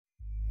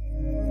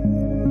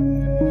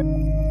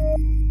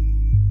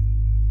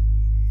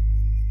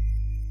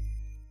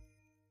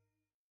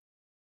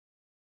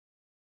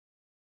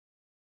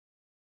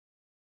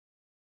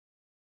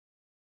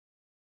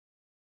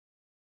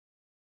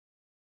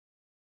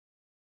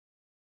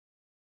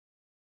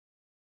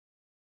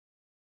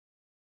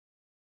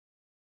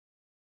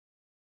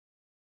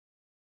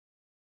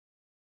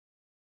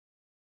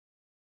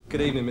Good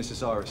evening, Mr.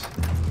 Cyrus.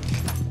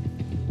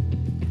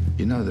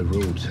 You know the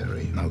rule,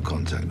 Terry. No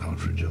contact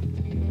after a job.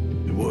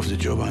 What if the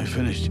job ain't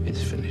finished?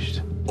 It's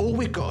finished. All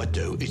we gotta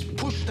do is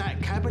push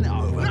that cabinet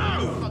over.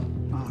 No!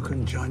 Oh, I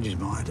couldn't change his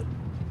mind.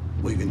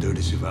 We can do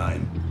this without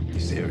him. You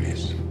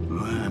serious?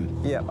 I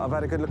am. Yeah, I've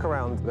had a good look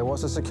around. There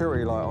was a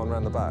security light on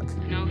around the back.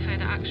 No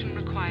further action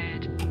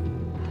required.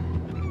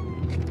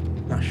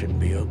 That shouldn't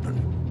be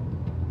open.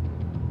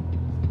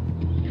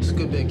 It's a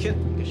good bit of kit.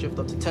 You can shift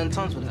up to 10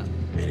 tons with that.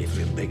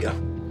 Anything bigger?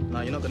 No,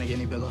 you're not gonna get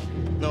any bigger.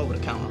 No over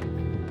the counter.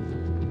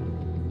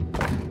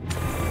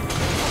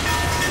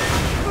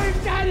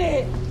 We've done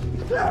it!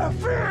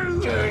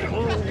 Get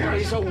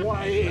always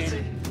away in.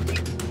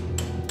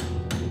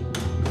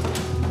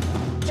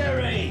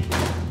 Terry!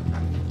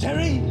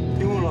 Terry?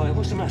 You all right?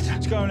 What's the matter?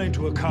 It's going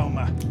into a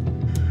coma.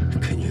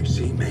 Can you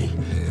see me?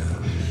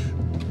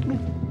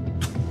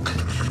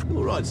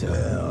 All right, Terry.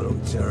 Yeah, I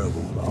look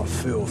terrible, but I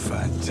feel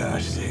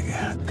fantastic.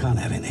 Can't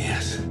have any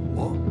else.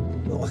 What?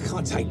 Well, I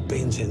can't take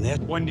bins in there.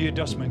 When do your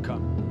dustmen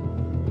come?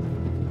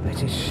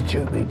 It is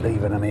stupid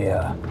leaving them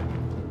here.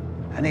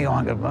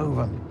 Anyone could move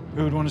them.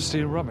 Who would want to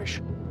steal rubbish?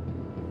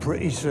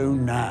 Pretty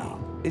soon now.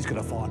 He's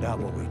gonna find out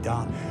what we've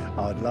done.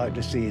 I'd like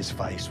to see his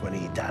face when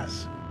he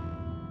does.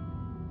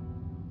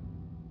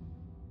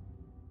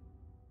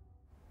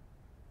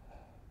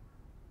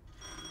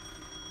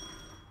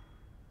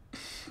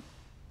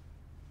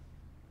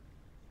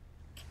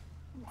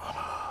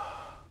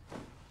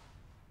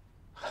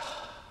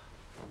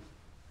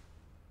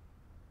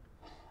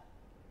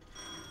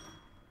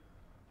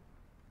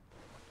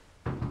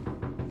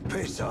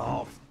 Piss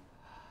off.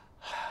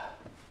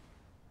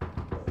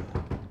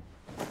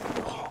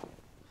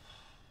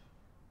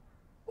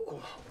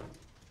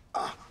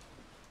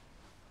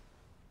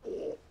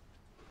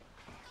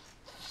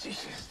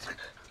 Jesus.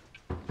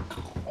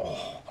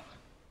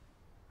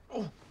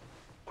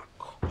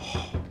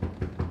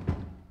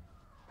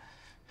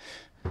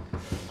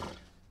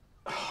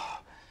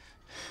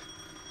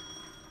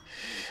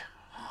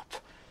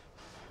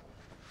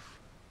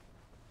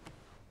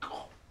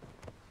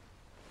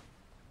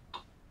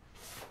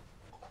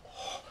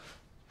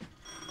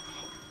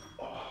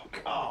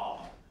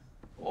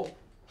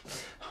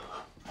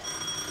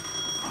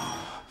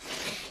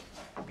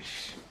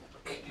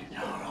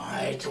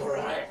 It's all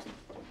right.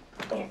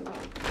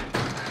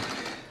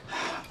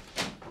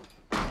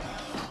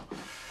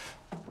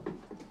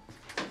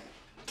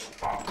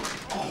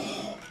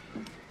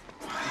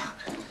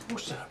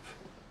 What's up?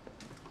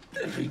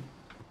 Every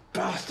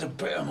bastard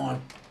bit of my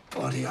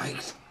body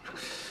aches.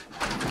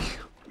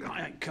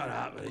 I ain't cut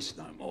out of this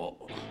no more.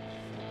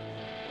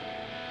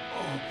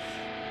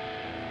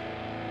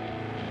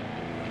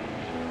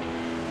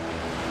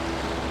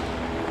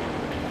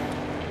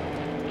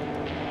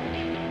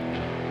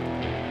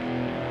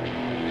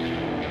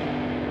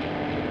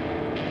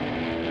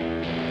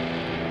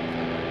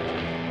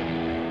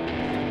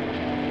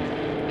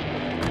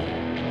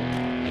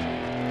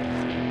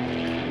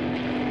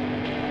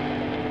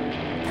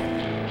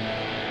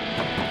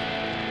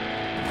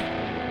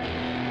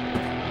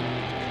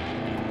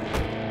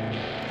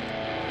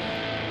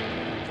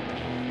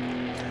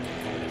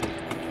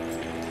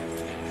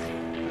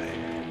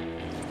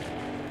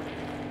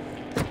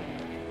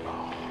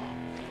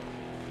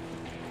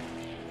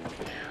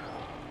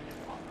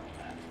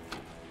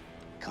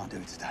 Can't do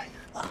it today.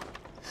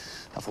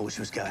 I thought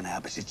she was going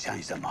out, but she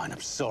changed her mind. I'm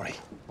sorry.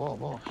 What?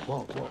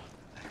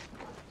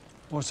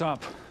 What's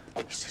up?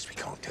 He says we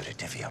can't do the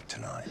divvy up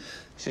tonight.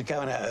 She's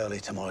going out early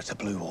tomorrow to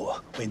Blue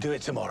Water. We can do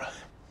it tomorrow.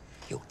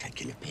 You're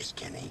taking a piss,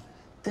 Kenny.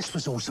 This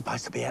was all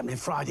supposed to be happening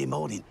Friday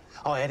morning.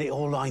 I had it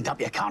all lined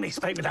up. You can't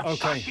expect me to...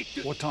 Okay,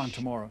 what time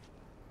tomorrow?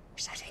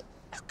 Is that it?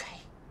 Okay.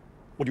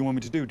 What do you want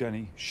me to do,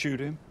 Danny?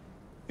 Shoot him?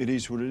 It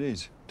is what it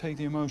is. Take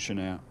the emotion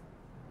out.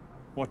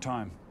 What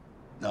time?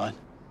 9.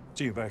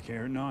 See you back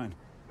here at 9.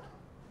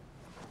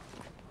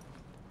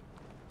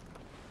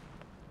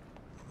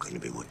 I'm going to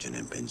be watching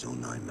them pins all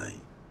night,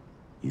 mate.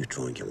 You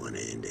try and get one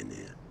hand in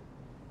there.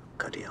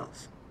 Cut it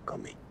off.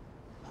 Got me?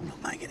 I'm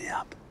not making it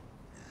up.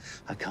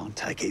 I can't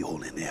take it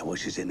all in there while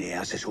she's in the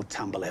house. She'll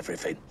tumble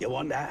everything. You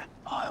want that?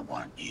 I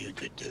want you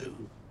to do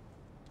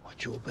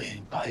what you're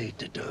being paid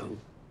to do.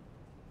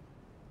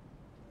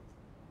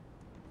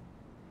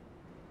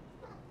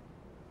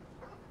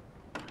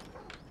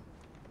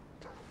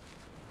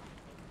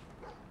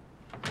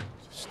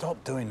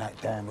 Stop doing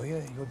that, Dan, will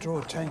you? You'll draw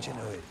attention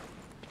to it.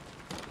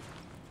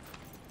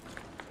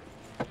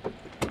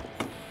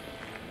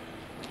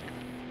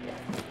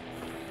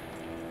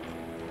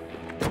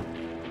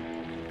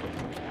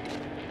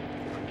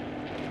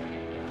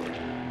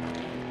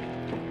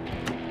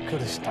 Could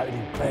have stayed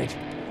in bed.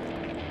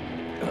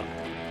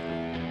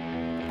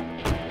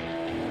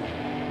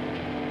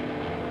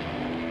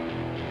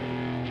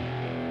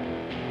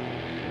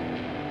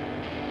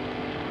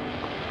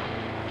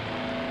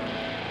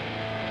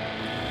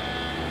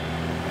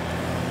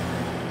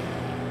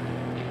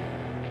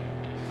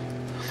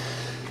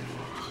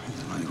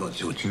 I've got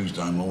till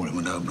Tuesday morning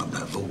when they open up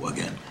that vault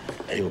again.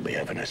 He'll be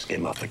having a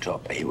skim off the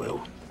top, he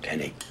will,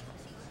 Kenny.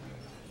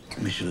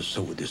 We should have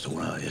sorted this all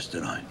out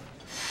yesterday.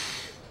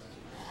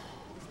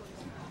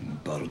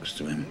 Bollocks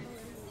to him.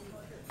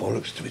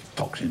 Bollocks to his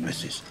boxing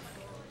missus.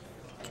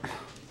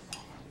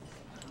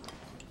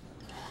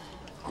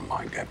 I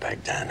might go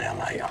back down there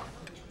later.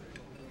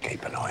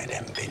 Keep an eye on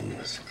them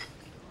bins.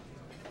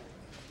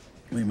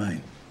 What do you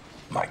mean?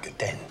 Make a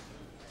den.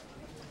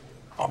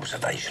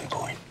 Observation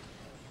point.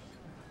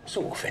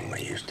 Sort of thing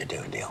we used to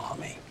do in the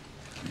army.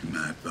 You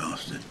mad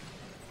bastard.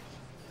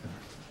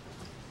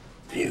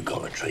 You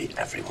gotta treat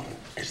everyone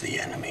as the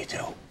enemy,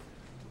 Till.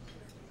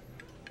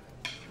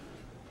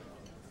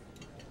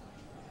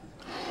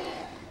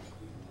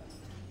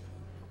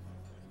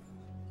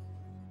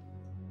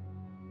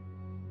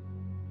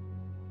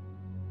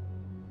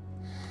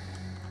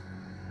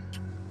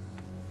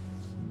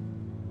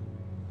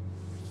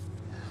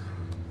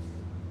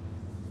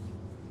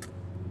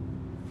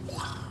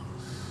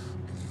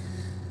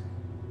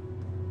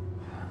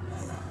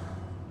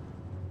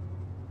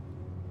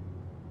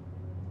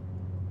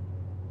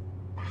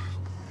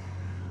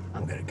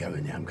 I'm gonna go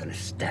in there, I'm gonna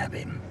stab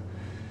him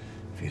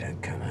if you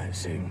don't come out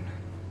soon.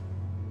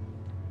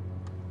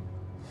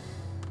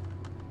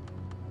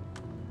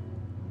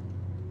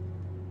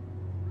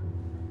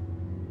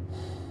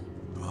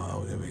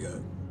 Oh, here we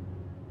go.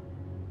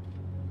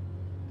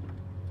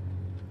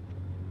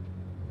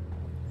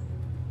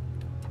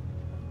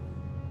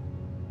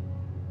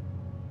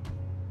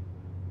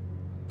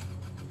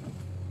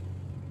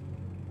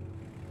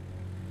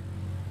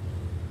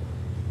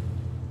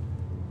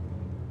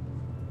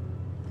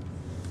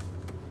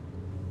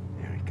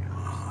 There we go.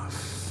 Oh,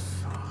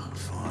 fuck,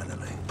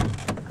 finally.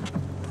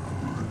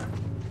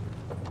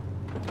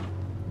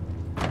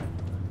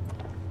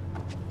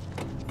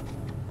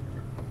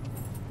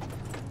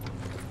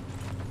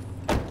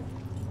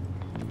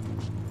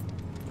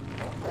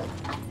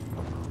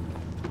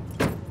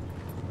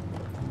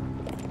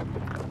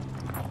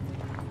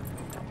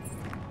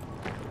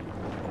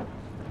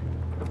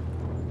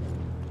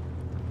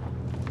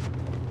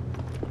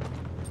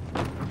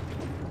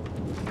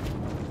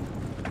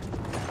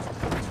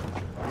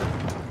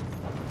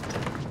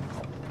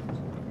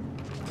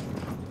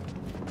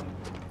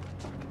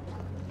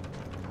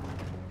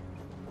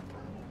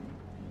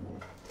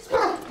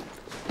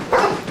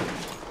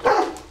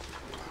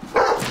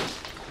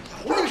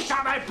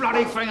 Shut that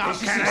bloody thing up,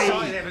 Kenny! It's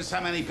exciting having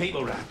so many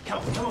people round. Come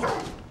on. Come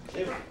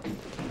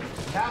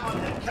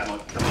on then, come on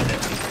then.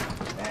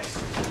 Yes.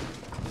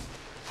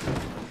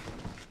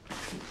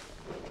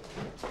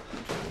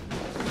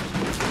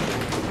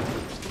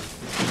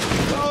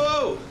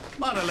 Whoa!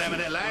 Mind a lemon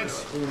it,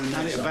 lads.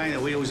 No need to bang the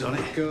wheels on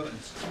it. Good.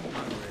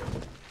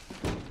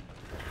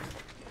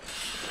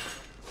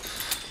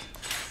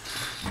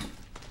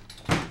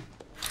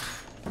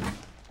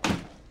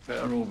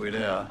 Better all be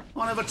there.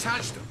 I never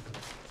touched them.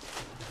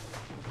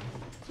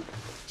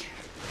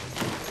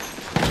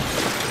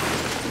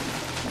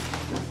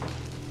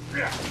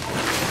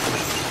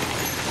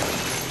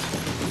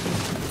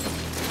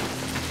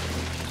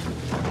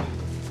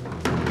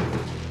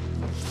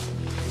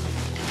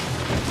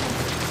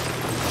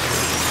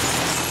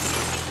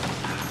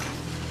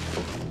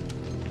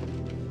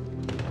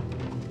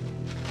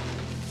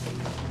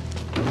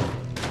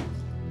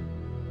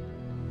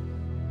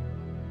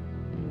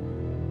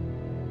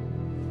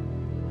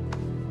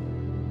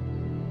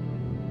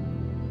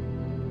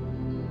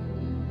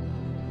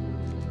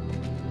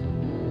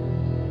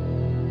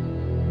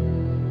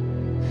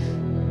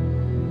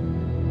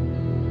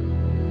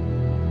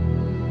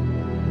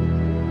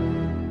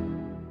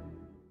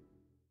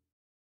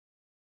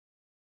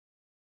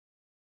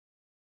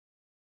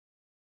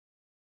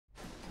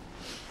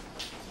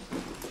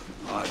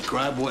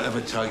 Grab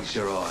whatever takes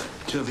your eye.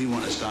 Two of you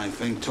want the same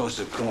thing, toss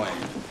a coin.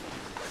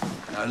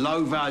 A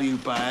low-value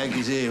bag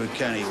is here with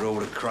Kenny for all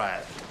the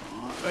crap.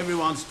 Right,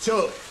 everyone's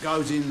took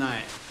goes in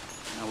that.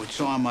 Now we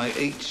try and make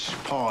each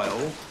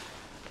pile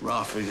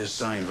roughly the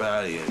same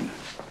value.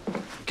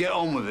 Get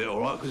on with it,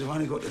 all right, because we've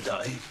only got the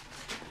day.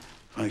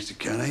 Thanks to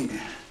Kenny.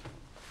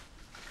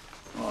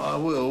 I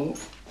will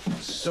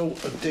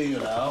sort a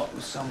deal out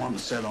with someone to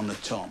sell on the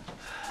top.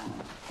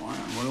 Right,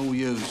 and we'll all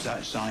use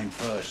that same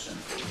person.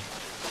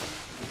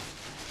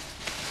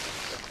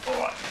 All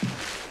right.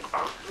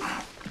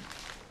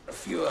 A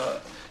few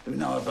who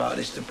know about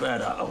this, the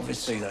better.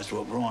 Obviously, that's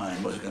what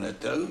Brian was going to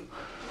do.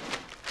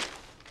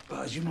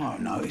 But as you might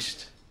have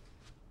noticed,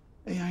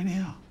 he ain't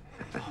here.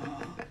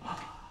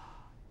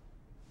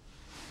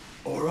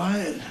 All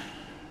right.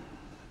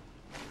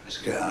 Let's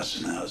get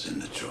us and ours in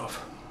the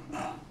trough.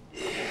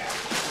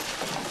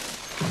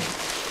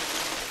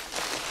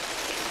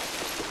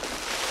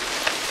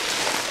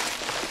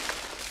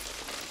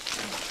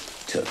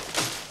 Two.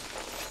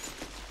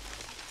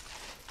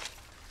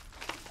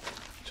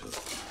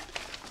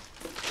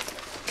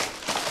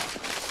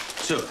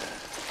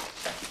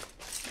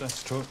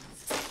 That's true.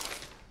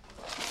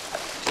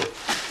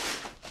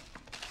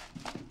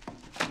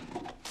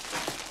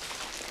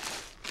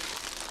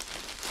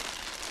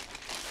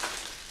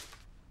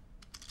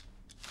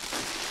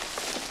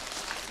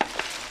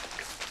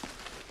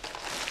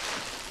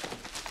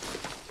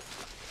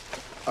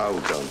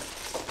 Hold on.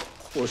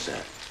 What's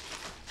that?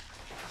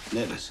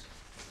 Necklace.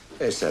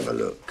 Let's have a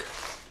look.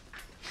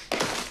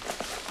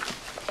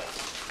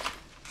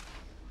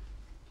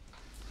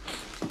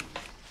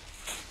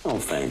 I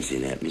fancy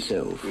that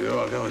myself. Yeah,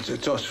 I'll go into a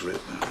toss for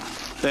it.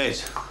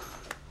 Heads.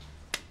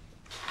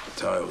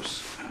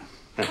 Tails.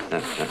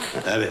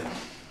 Have it.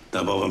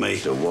 Don't bother me.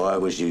 So why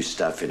was you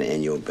stuffing it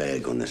in your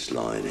bag on the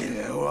slide then?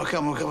 Yeah, well,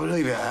 come on,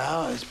 leave it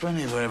out. There's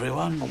plenty for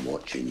everyone. I'm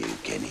watching you,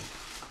 Kenny.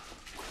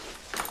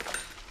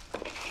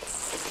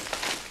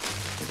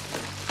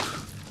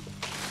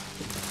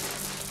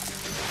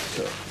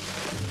 So,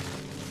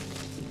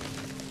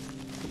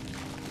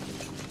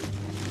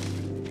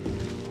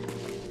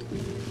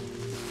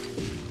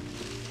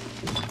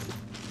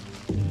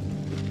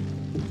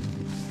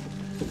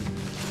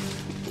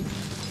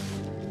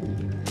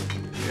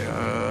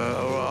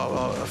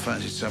 I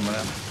fancied some of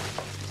that.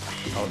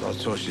 I'll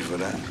toss you for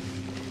that.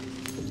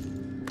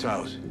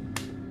 Tails.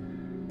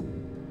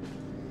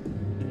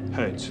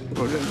 Heads.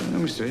 Well,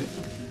 let me see it.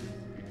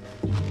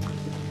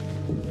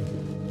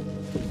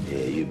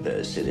 yeah, you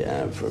better sit it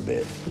out for a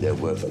bit. They're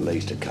worth at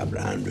least a couple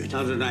of hundred.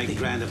 180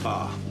 grand a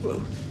bar.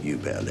 Well, you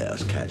better let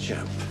us catch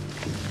up.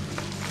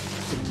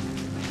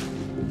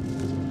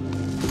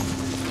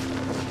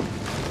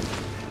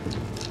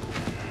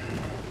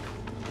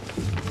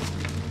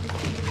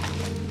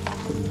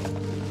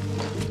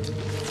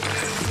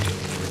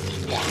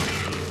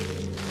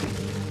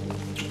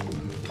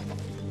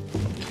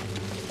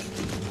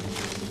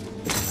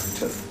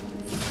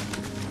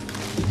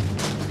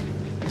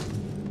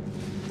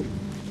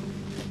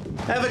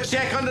 Have a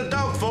check on the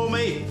dog for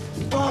me.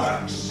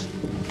 Bollocks!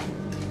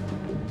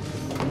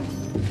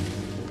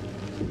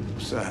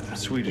 What's that?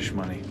 Swedish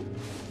money.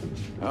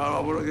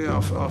 Oh, well, yeah,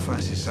 I'll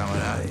fancy some of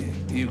that.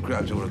 You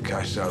grabbed all the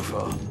cash so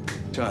far.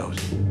 Tails.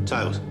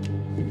 Tails.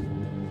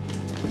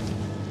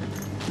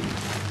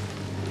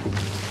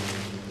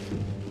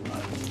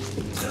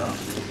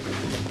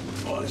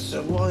 Right,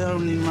 so why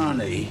only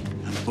money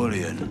and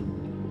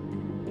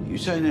bullion? You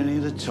saying any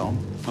of the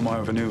Tom? I might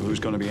ever knew who was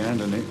going to be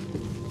handling it.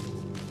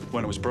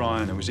 When it was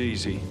Brian, it was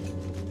easy.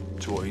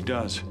 It's what he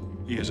does.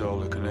 He has all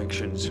the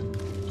connections.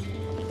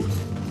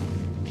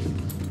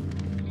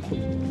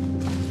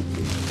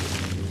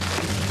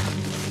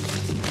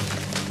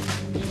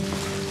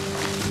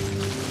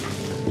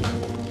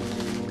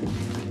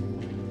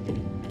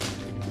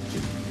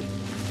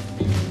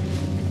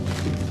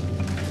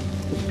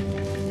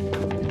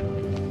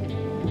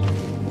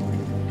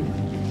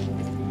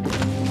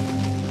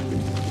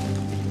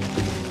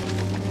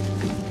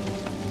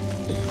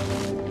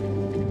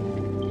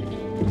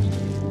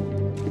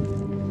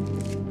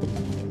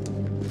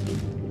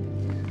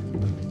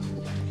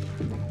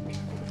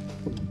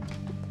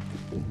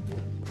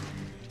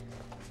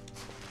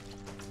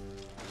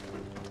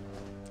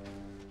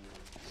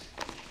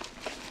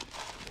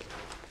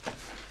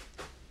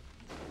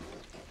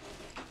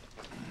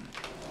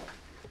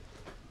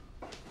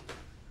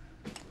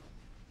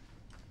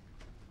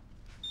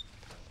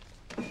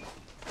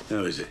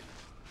 How is it?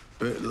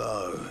 Bit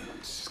low.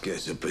 Just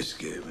gets a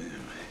biscuit.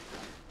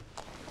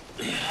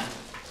 Yeah.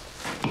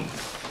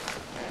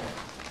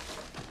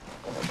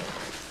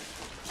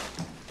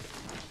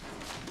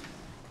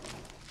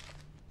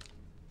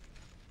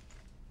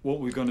 What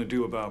we going to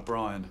do about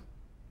Brian?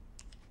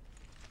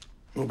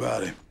 What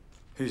about him?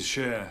 His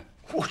share.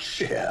 What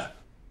share?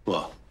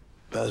 What?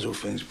 Basil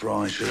thinks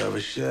Brian should have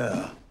a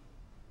share.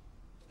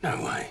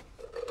 No way.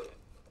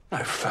 No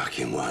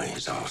fucking way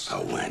his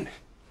arsehole went.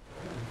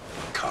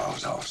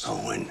 Carl's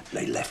arsehole went.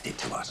 They left it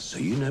to us. So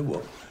you know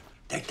what?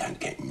 They don't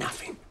get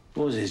nothing.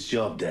 What was his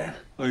job, Dan?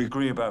 I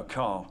agree about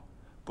Carl,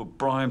 but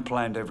Brian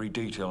planned every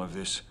detail of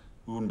this.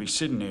 We wouldn't be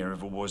sitting here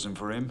if it wasn't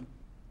for him.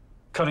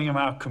 Cutting him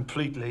out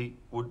completely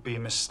would be a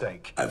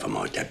mistake. Over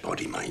my dead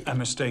body, mate. And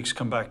mistakes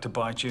come back to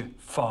bite you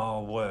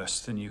far worse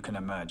than you can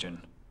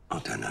imagine. I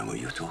don't know what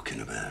you're talking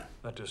about.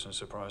 That doesn't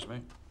surprise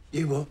me.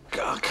 You what?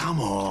 Oh,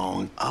 come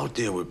on. I'll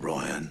deal with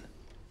Brian.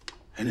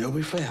 And it'll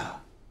be fair.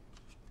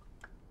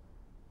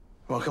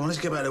 Well, come on,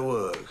 let's get back to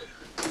work.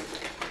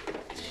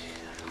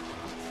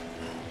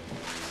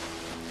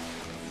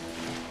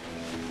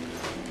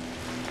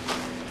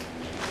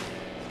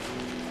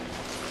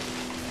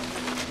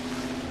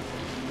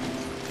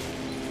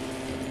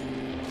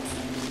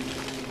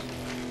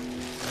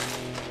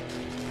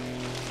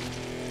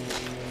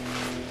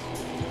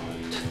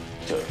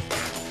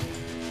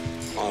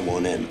 I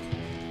want him.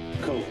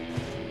 Cool.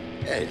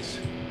 Heads.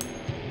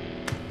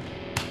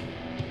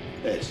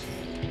 Yes.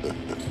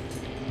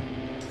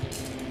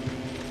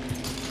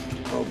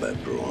 I'll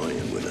bet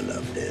Brian would have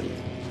loved him.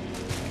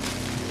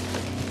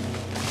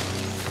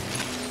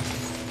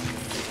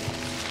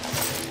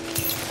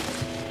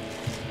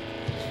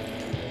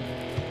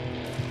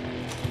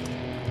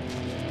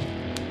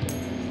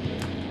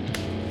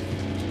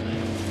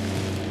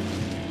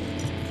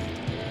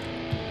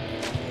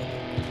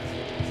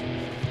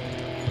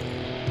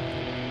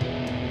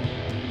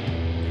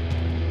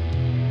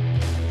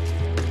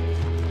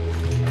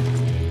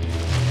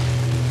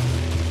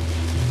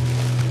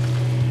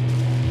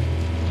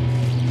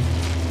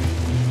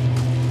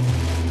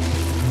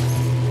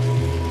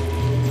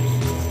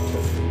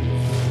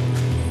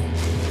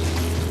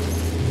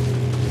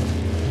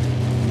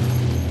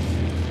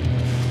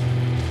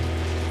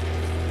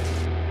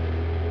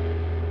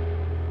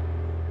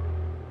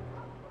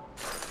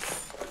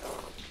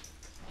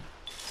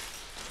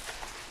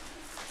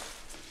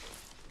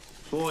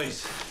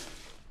 Boys,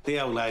 the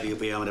old lady will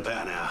be home in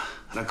about an hour,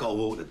 and I've got to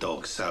walk the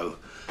dogs, so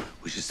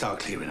we should start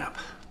clearing up.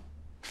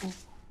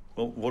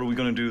 Well, what are we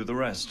going to do with the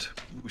rest?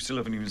 We still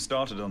haven't even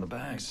started on the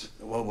bags.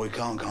 Well, we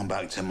can't come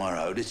back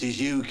tomorrow. This is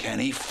you,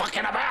 Kenny,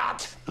 fucking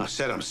about! I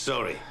said I'm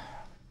sorry.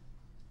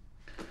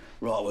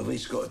 Right, well,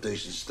 we've got a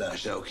decent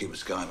stash. That'll keep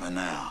us going for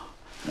now.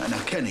 Now,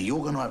 Kenny,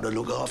 you're going to have to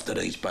look after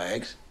these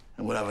bags,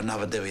 and we'll have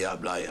another divvy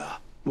up later.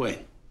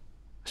 When?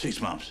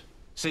 6 months.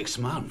 6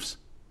 months?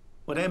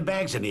 Well, them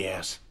bags in the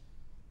house.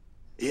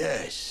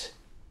 Yes.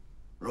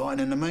 Right,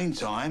 and in the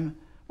meantime,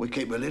 we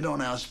keep a lid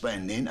on our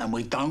spending and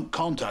we don't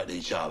contact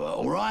each other,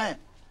 all right?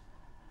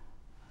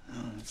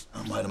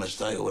 I made a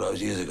mistake all those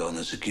years ago on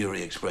the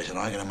Security Express and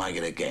I ain't gonna make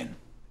it again.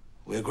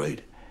 We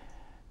agreed?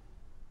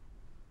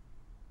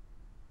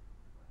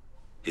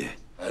 Yeah.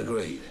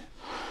 Agreed.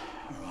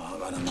 All right,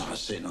 I've had enough of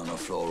sitting on the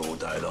floor all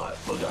day like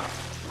bugger.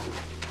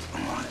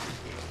 All right.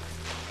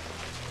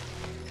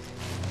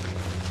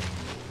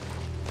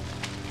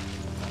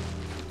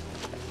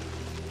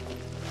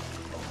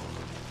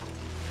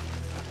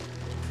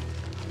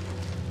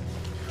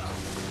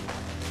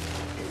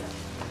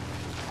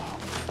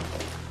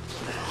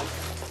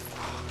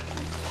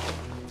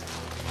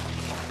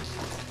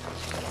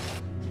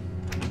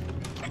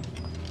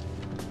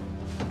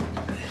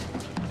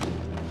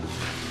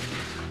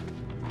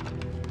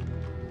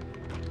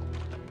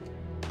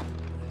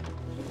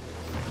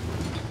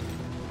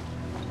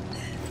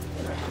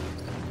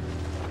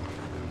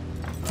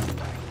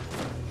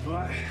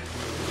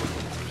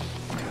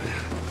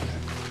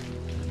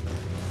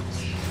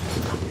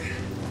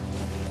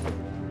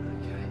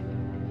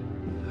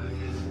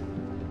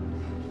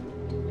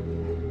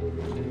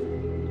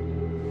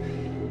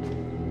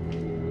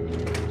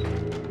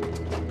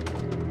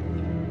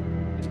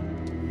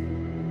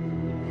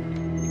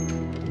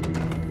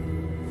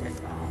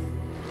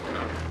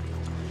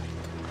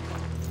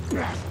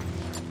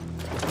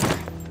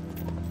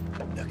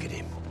 Look at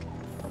him.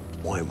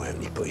 Why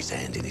won't he put his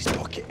hand in his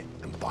pocket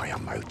and buy a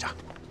motor?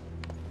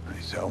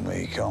 He told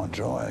me he can't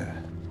drive.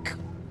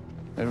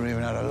 Never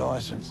even had a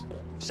license.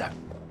 So,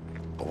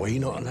 are we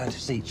not allowed to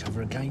see each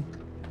other again?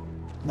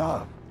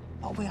 No.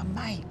 Oh, we are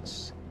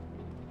mates.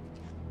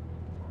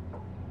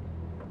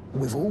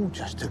 We've all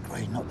just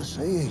agreed not to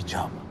see each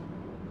other.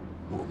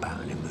 What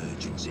about an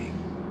emergency?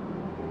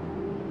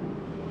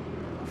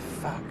 For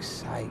fuck's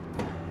sake,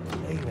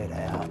 leave it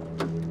out.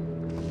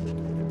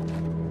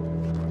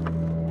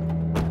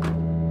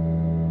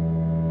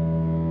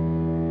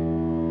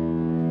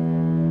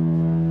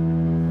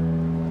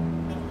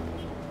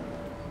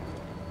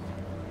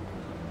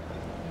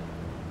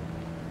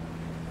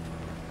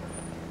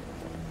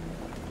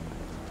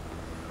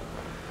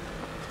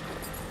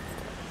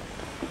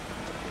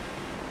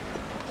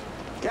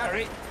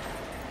 Gary!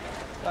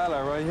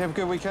 Hello, Ray. You have a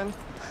good weekend?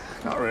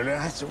 Not really,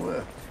 I had to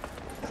work.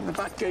 And the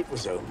back gate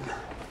was open.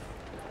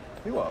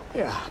 You what?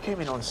 Yeah, I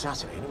came in on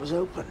Saturday and it was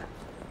open.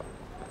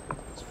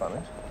 It's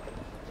funny.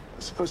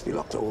 It's supposed to be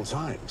locked at all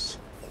times.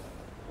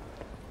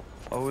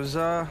 I was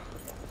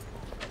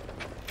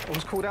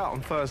called out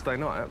on Thursday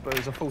night, but it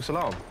was a false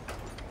alarm.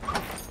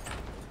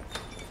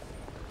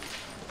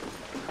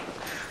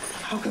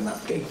 How can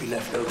that gate be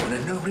left open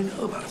and nobody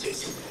know about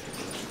it?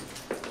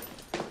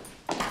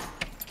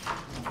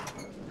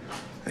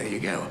 There you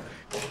go.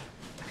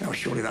 Now,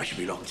 surely that should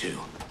be locked too.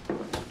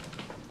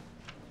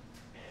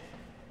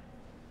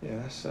 Yeah,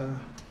 that's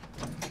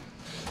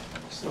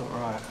not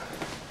right.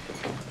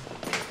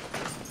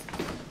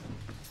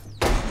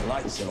 The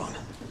lights are on.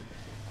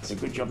 It's a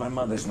good job my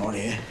mother's not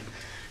here.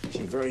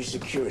 She's very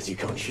security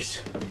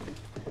conscious.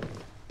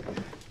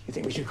 You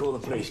think we should call the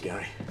police,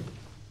 Gary?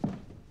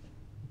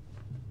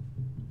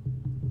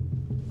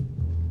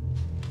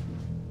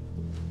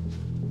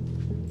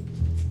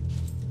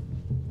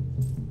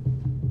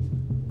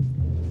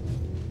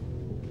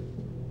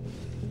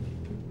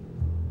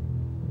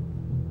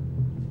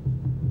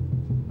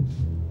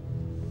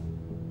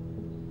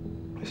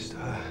 Just,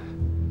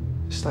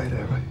 stay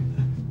there, Ray.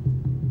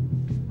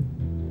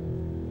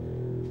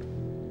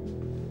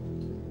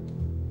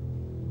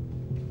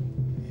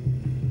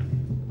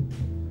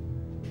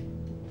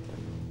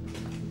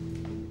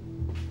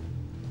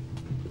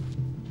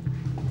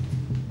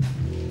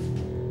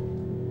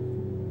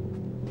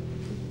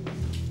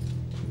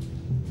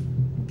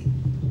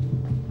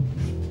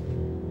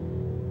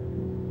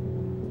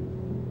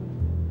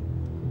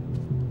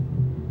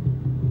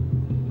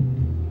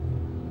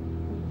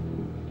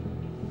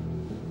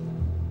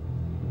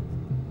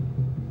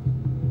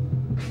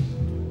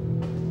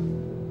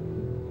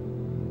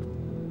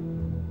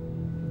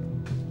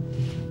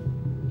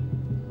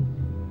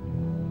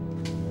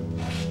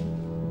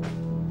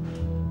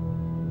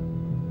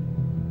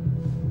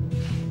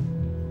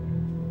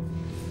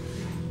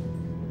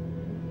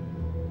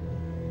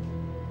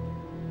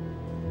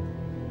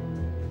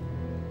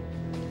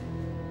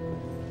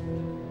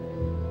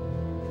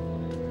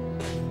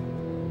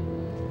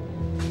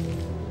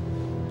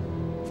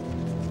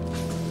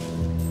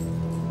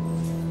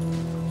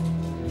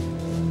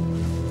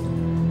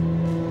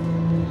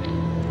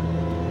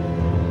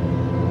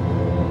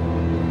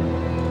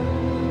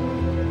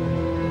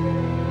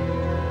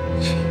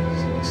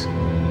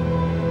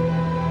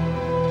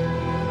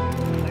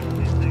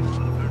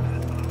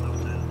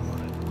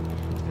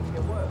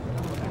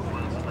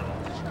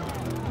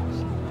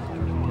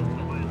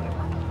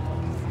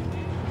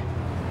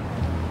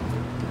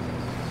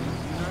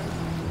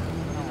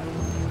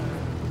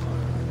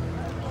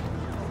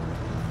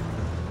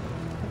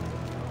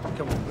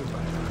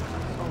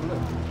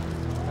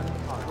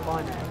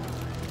 behind you.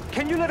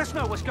 Can you let us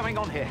know what's going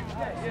on here?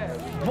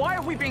 Why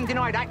are we being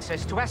denied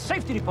access to our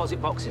safety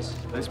deposit boxes?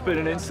 There's been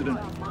an incident.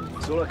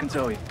 That's all I can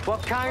tell you.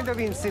 What kind of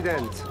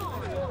incident?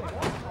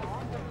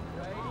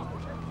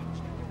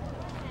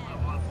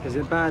 Is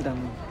it bad,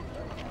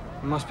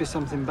 It must be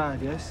something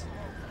bad, yes?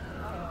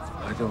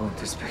 I don't want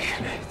to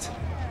speculate.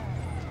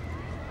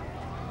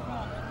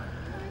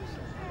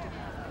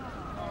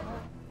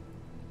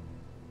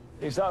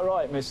 Is that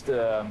right,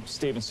 Mr.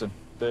 Stevenson,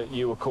 that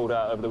you were called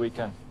out over the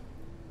weekend?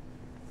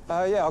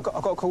 Yeah, I got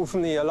a call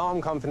from the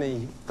alarm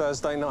company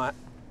Thursday night,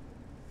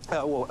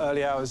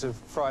 early hours of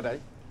Friday.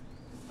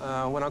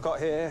 When I got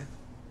here,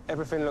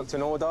 everything looked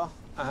in order,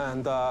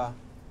 and I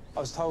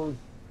was told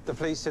the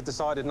police had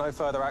decided no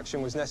further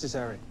action was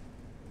necessary.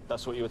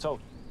 That's what you were told?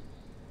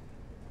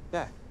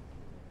 Yeah.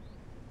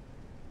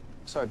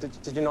 So,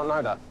 did you not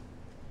know that?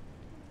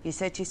 You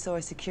said you saw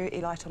a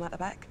security light on at the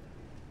back?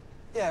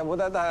 Yeah, well,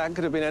 that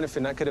could have been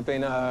anything. That could have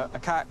been a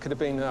cat, could have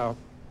been a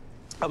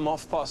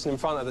moth passing in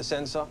front of the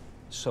sensor.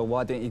 So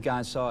why didn't you go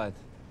inside?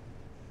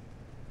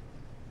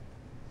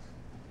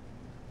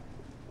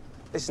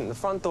 Listen, the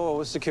front door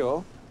was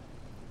secure.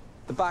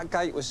 The back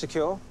gate was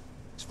secure.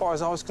 As far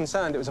as I was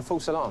concerned, it was a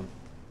false alarm.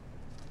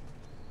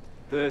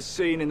 The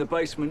scene in the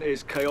basement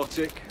is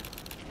chaotic.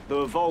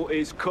 The vault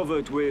is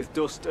covered with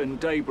dust and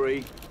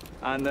debris,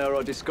 and there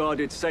are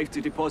discarded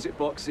safety deposit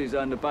boxes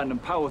and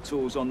abandoned power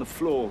tools on the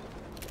floor.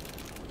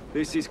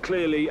 This is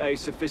clearly a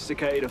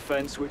sophisticated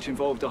offence which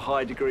involved a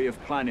high degree of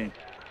planning.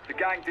 The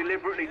gang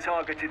deliberately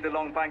targeted the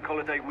long bank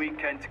holiday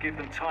weekend to give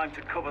them time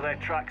to cover their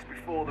tracks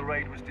before the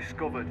raid was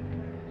discovered.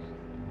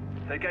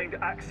 They gained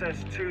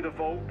access to the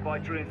vault by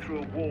drilling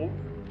through a wall,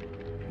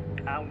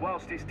 and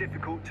whilst it's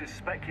difficult to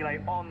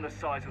speculate on the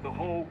size of the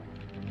haul,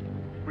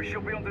 we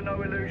should be under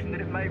no illusion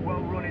that it may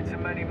well run into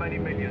many, many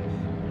millions.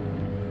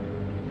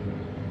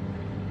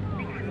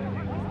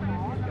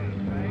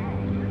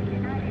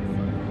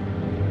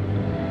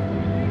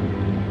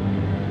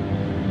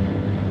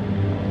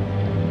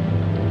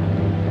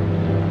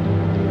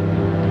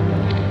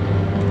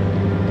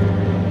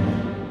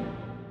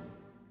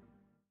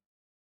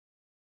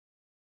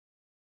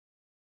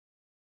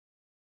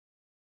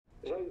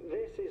 So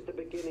this is the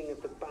beginning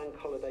of the bank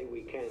holiday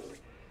weekend.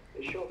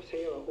 The shops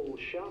here are all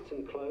shut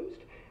and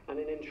closed, and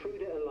an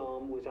intruder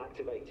alarm was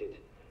activated.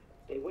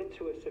 It went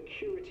to a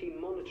security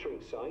monitoring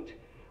site,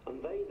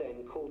 and they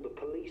then called the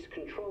police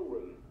control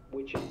room,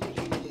 which is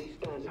presumably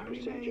standard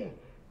procedure.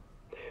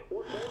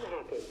 What then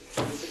happened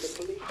is that the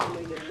police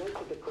made a note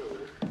of the call,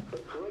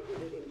 but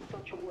graded it in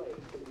such a way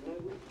that no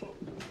response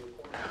was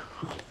required.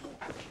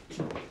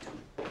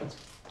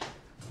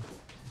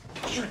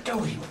 What are you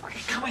doing?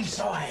 Come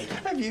inside.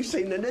 Have you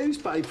seen the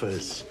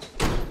newspapers?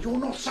 You're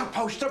not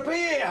supposed to be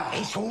here.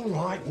 It's all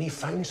right, me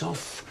phone's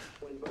off.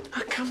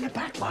 I come the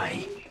back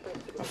way.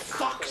 For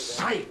fuck's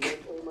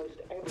sake.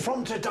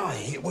 From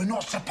today, we're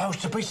not supposed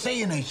to be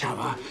seeing each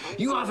other.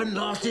 You haven't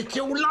lasted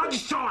till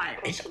lunchtime.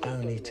 It's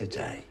only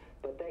today.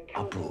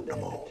 I brought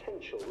them all.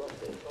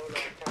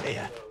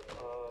 Here.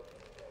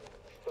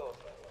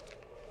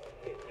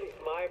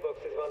 If my box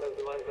is one of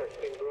the ones that's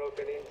been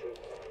broken into,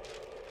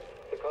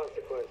 the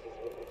consequences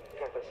will be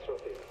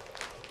catastrophic.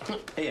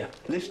 Here,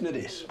 listen to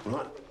this,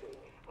 right?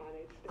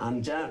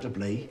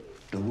 Undoubtedly,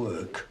 the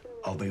work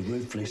of a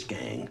ruthless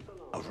gang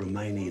of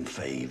Romanian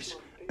thieves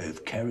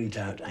who've carried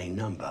out a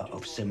number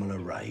of similar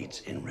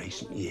raids in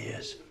recent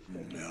years.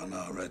 Yeah, I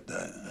know, I read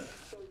that.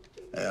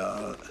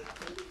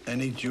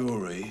 Any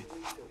jewellery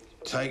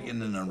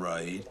taken in a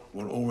raid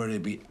will already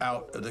be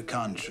out of the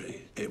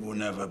country. It will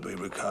never be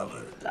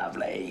recovered.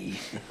 Lovely.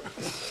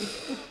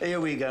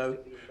 Here we go.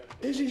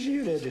 This is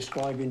you they're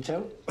describing,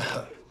 Tel.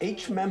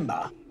 Each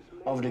member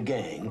of the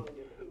gang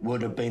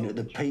would have been at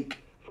the peak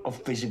of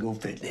physical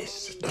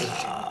fitness. Dear.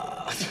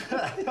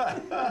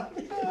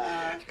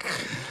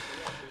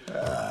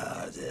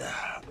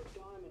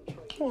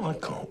 What I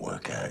can't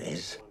work out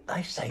is,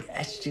 they say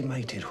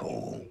estimated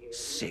haul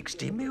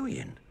 60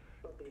 million.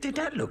 Did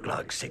that look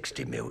like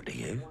 60 mil to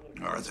you?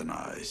 I don't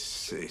know,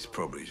 it's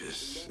probably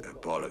just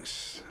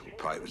bollocks.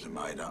 Papers are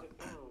made up.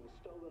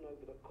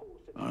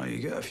 You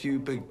get a few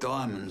big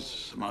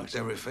diamonds amongst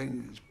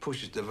everything, it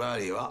pushes the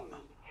value up.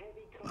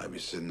 Maybe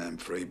it's in them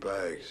 3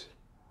 bags.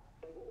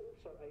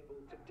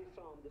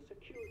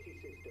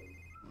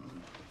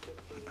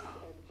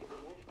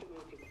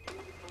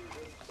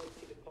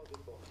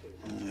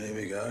 Here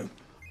we go.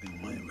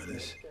 Been waiting for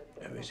this.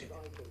 Who is it?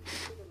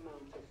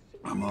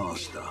 A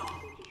master.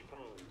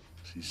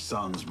 His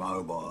son's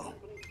mobile.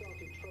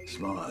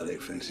 Smart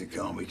Alec thinks he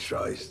can't be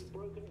traced.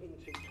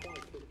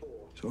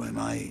 Sorry,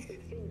 mate.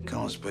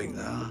 Can't speak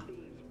now.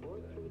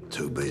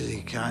 Too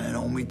busy counting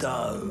on me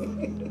dough.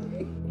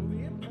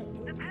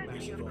 The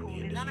person you have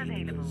called is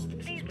unavailable.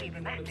 Please leave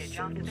a message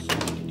after the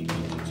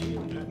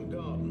Hatton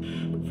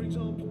garden. But for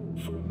example,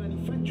 for a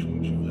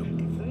manufacturing jeweler,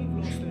 if they've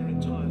lost their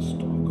entire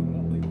stock and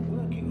what they were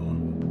working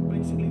on,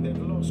 basically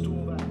they've lost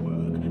all that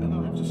work and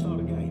they'll have to start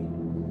again.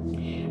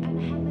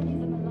 And how many of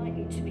them are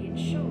likely to be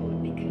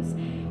insured? Because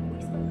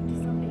we've spoken to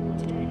some people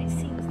today and it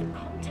seems the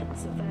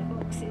contents of their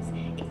boxes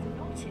is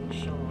not insured.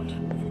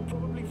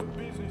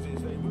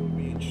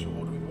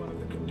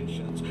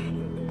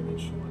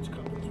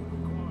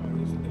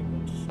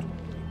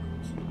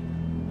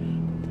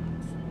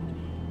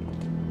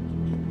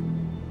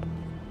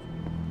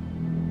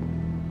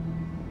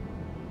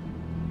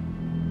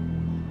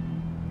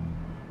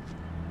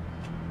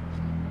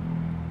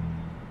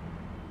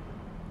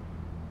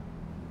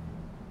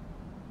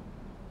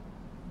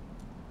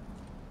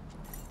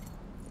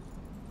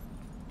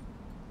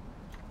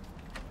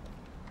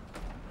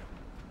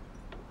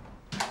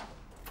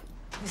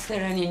 Is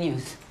there any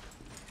news?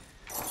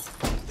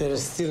 They're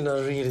still not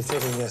really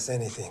telling us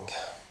anything.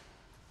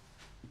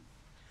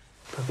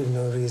 Probably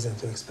no reason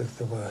to expect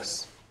the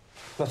worst.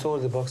 Not all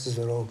the boxes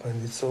were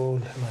opened. It's all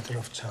a matter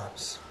of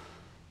chance.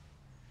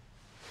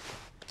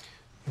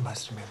 You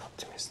must remain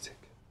optimistic.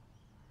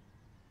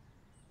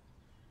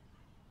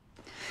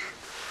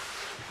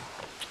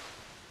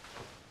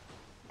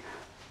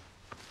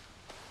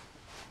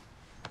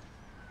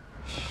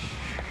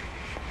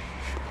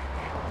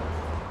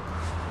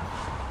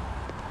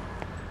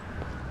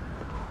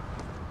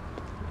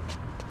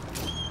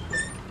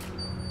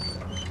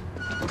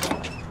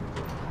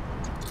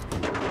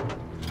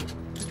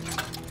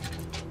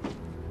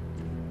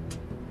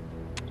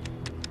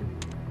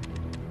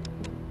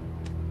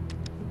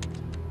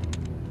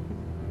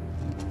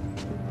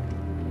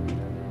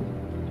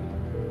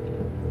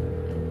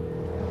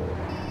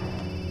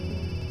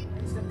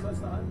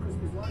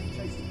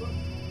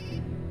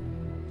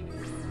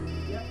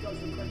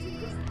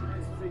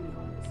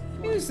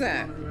 Who's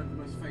that?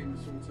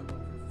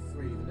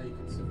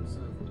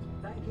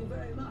 Thank you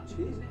very much.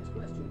 Here's next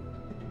question.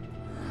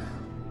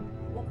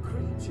 What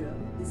creature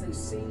is a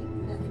sea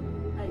nettle?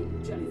 A.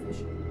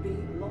 Jellyfish. B.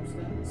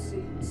 Lobster.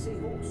 C.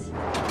 Seahorse.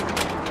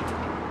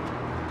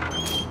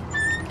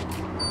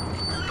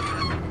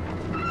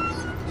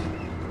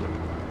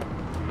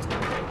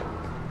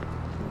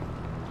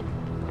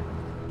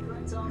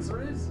 Correct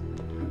answer is.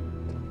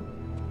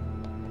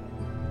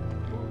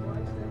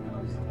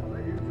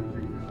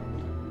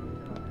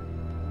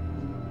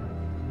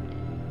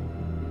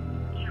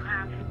 You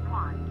have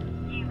one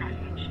new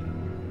message.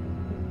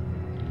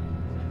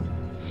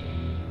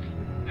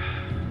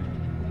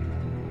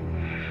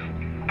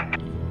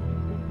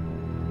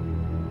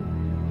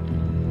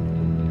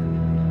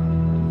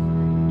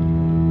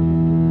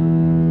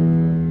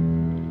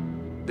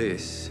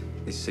 This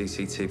is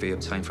CCTV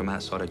obtained from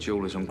outside a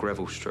jeweller's on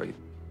Greville Street.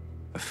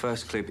 The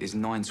first clip is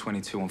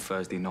 9:22 on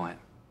Thursday night.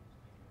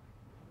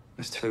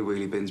 There's 2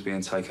 wheelie bins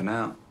being taken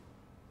out.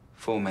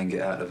 4 men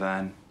get out of the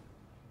van.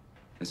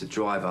 There's a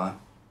driver.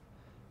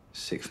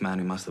 6th man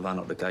who must have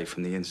unlocked the gate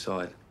from the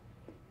inside.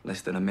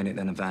 Less than a minute,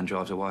 then the van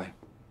drives away.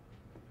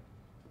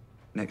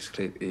 Next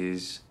clip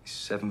is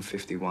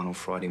 7:51 on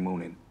Friday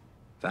morning.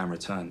 Van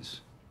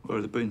returns. Where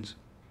are the bins?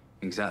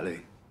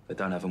 Exactly. They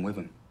don't have them with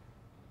them.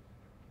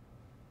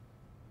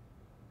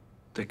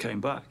 They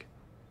came back.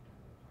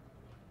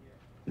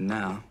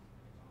 Now,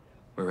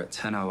 we're at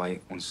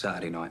 10:08 on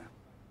Saturday night.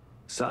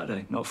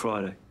 Saturday, not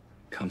Friday.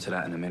 Come to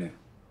that in a minute.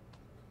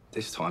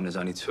 This time, there's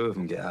only 2 of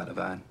them get out of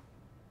the van.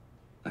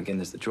 Again,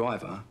 there's the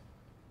driver.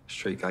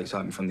 Street gates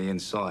open from the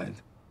inside,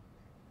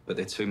 but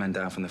they're 2 men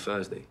down from the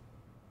Thursday.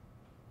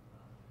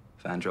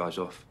 Van drives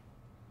off.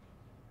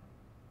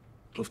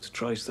 I'd love to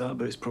trace that,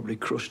 but it's probably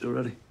crushed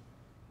already.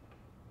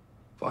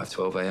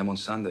 5:12 a.m. on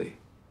Sunday.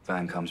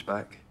 Van comes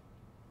back.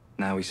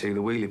 Now we see the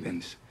wheelie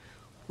bins.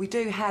 We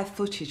do have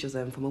footage of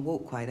them from a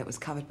walkway that was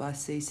covered by a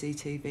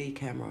CCTV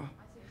camera.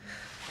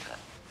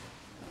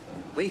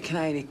 We can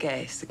only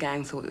guess the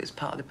gang thought it was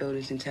part of the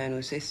building's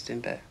internal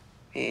system, but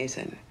it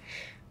isn't.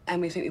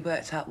 And we think we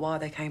worked out why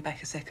they came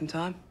back a second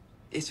time.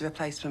 It's a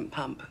replacement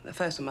pump. The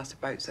first one must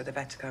have broke, so they've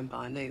had to go and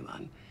buy a new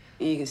one.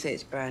 And you can see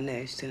it's brand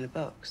new, still in a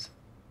box.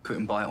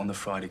 Couldn't buy it on the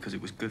Friday because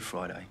it was Good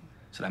Friday,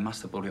 so they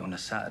must have bought it on the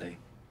Saturday.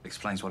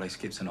 Explains why they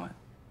skipped tonight.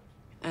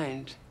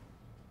 And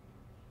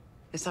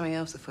there's something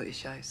else the footage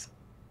shows.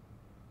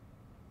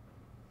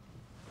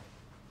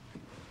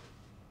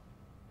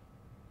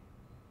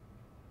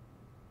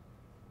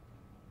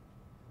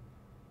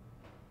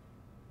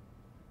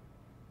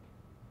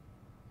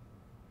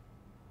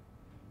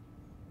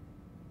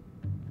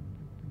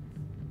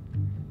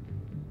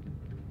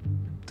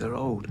 They're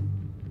old.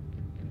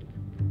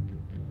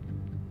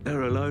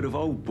 They're a load of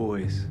old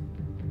boys.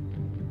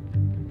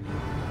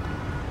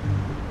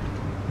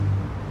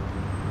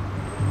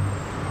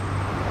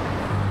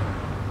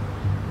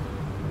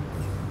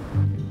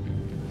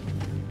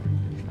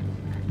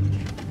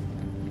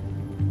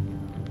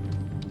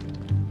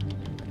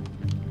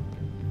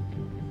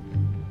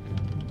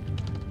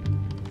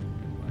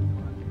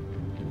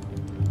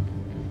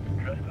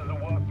 Dressed as a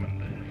workman,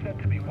 this is said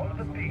to be one of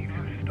the thieves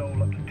who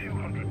stole up to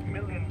 £200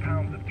 million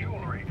of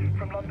jewellery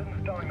from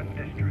London's Diamond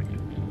District.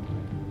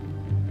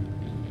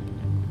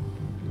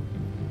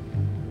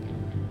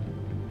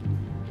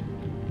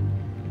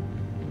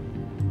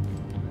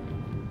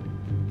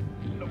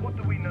 So what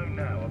do we know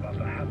now about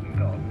the Hatton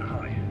Garden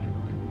heist?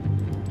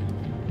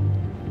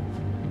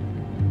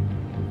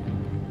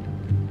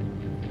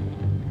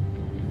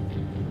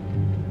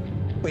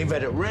 We've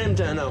had it rammed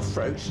down our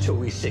throats till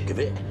we're sick of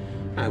it.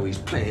 How he's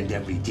planned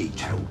every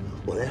detail.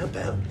 Well, how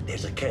about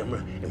there's a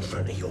camera in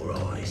front of your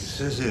eyes? It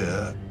says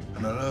here,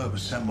 an alert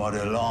was sent by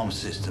the alarm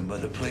system,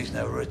 but the police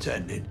never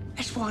attended.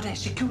 That's why that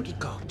security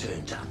guard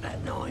turns up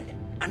that night.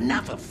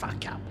 Another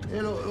fuck up.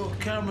 Yeah, look,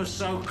 camera's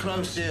so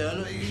close here.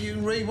 Look, you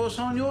can read what's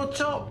on your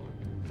top.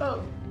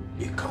 Look.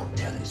 You can't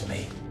tell it's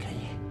me, can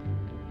you?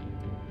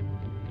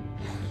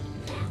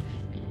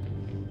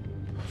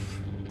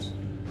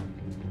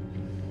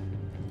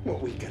 What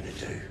are we gonna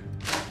do?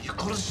 You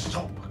gotta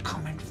stop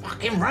coming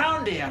fucking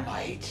round here,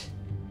 mate.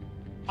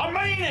 I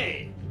mean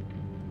it!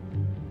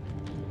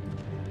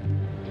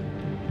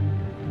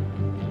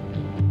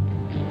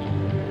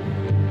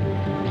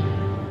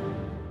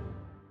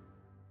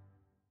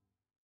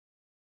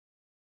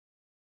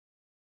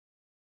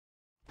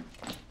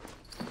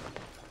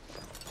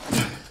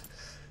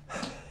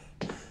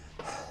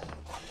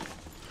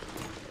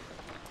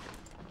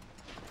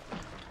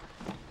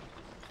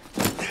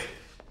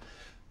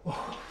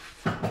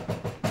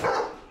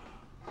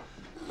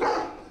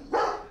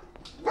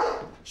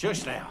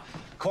 Shush now.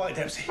 Quiet,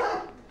 Dempsey.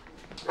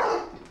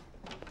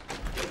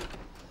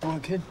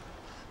 Right, kid.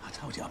 I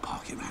told you I'd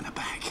park it round the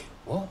back.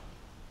 What?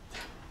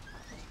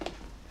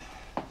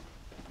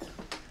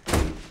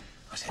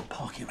 I said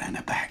park it round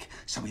the back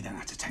so we don't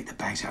have to take the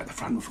bags out the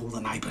front with all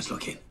the neighbours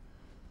looking.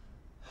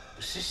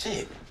 Is this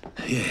it?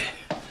 Yeah.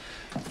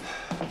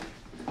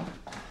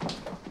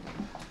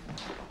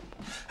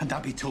 And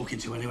don't be talking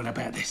to anyone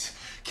about this.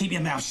 Keep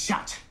your mouth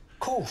shut. Of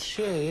course,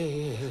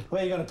 yeah.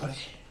 Where are you going to put it?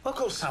 I'll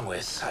go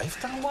somewhere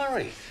safe, don't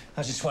worry.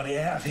 I just want it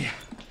out of here.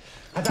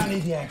 I don't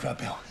need the aggro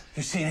bill.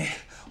 You've seen it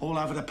all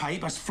over the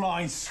papers,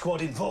 flying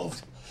squad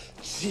involved.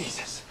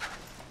 Jesus.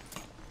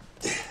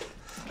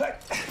 Look,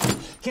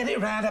 get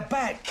it round the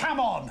back, come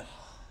on.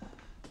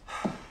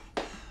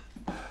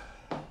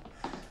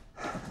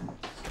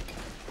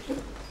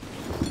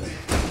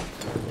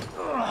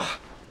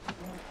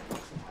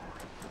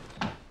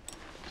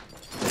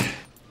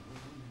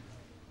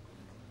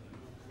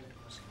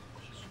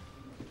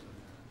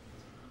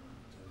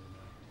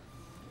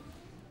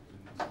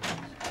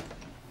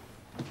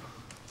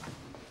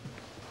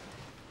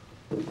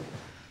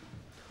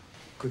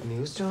 Good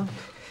news, John?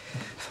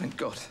 Thank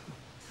God.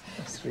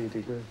 That's really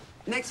good.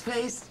 Next,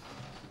 please.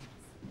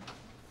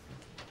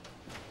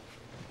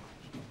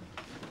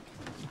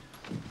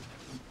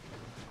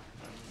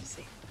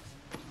 See.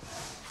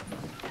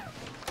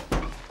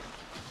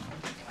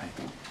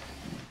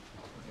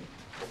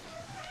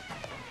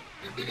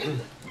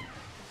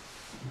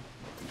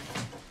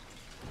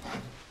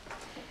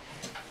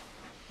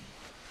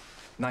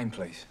 Name,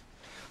 please.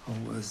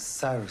 Oh,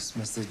 Cyrus,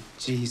 Mr.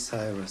 G.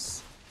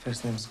 Cyrus.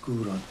 First name's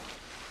Guron.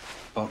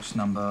 Box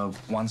number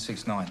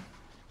 169.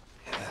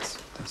 Yes,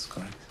 that's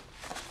correct.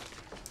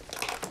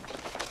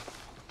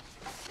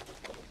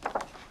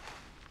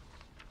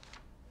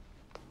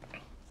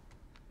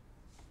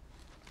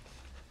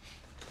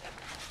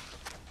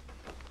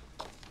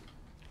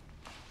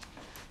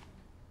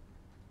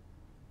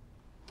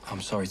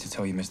 I'm sorry to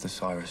tell you, Mr.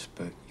 Cyrus,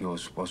 but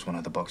yours was one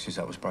of the boxes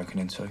that was broken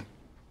into.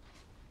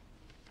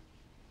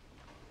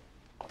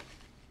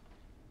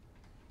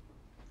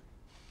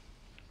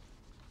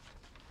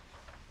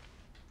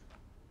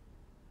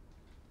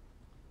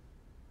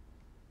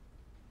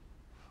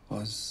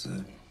 Was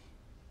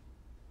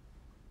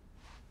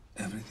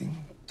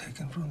everything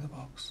taken from the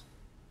box?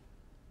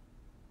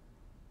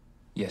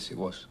 Yes, it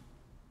was.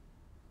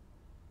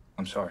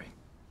 I'm sorry.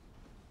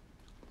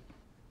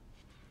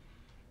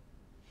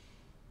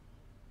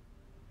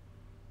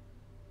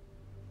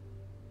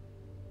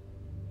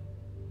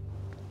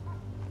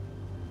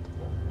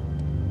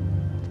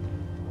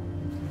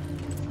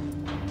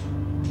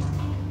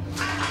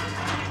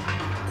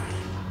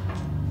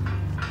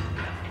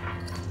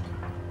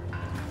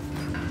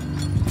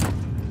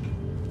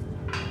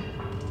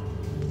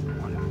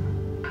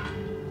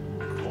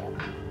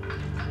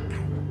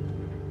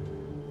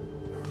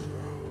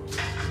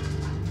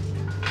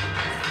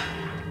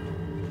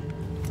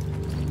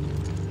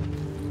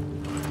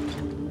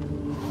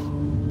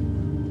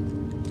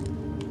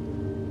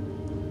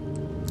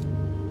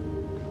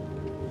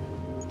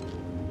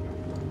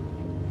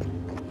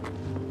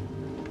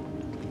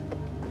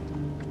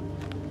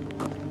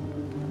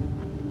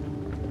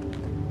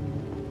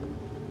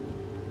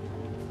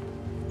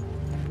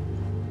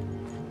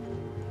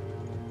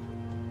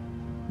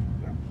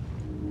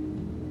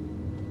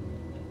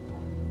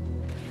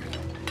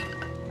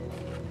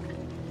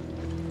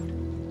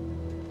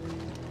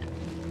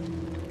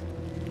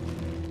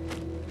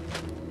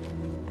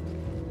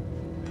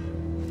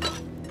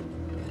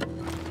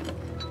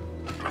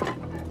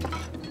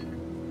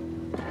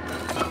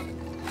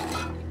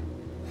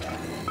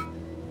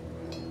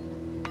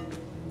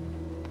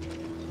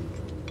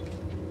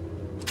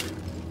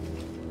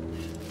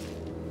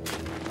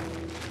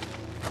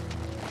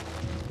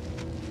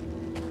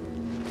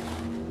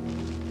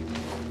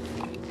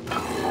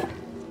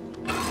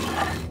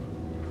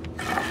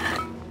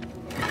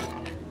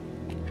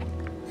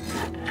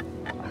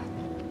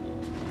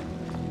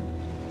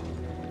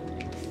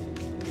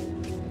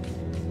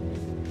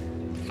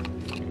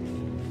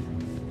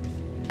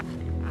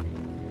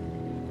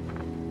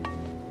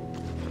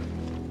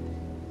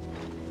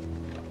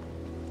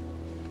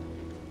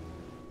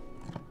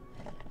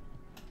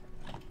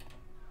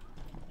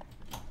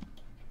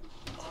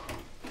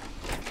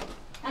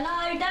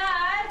 Hello,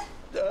 Dad?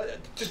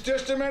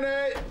 Just a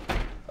minute.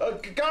 Go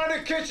in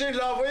the kitchen,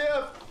 love, will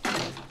you?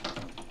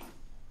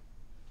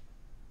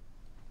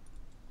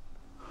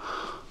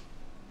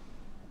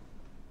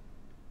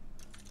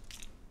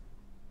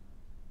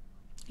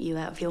 Are you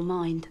out of your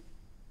mind?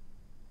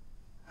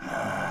 Do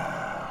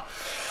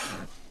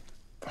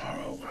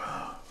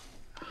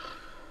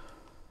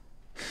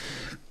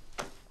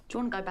you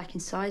want to go back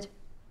inside?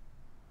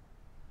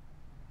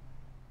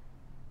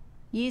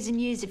 Years and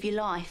years of your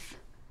life.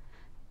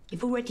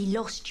 You've already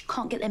lost. You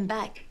can't get them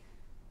back.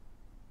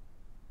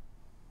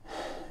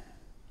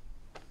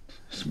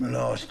 It's my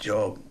last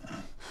job.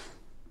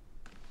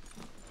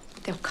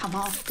 They'll come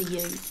after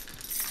you.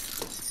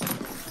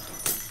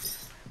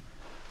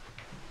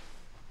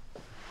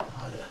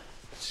 I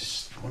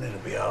just wanted to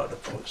be able to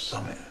put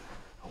something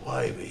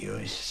away with you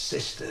and your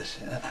sisters.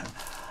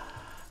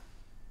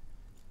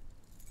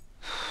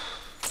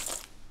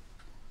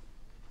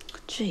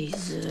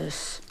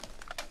 Jesus.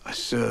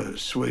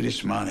 That's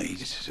Swedish money.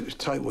 Just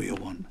take what you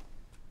want.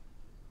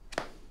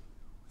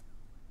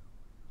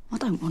 I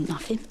don't want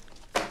nothing.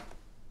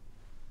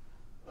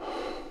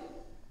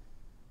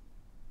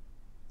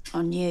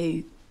 I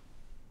knew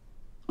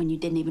when you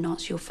didn't even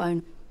answer your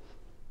phone.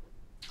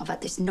 I've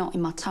had this knot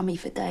in my tummy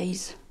for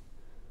days.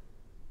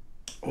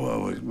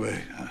 Well,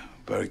 we're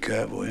very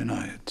careful, you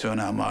know. Turn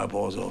our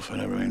mobiles off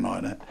and everything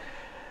like that.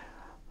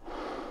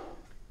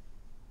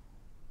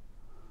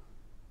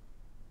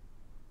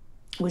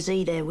 Was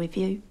he there with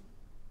you?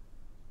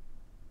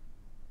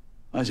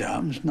 As it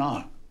happens,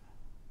 no.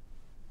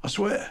 I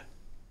swear.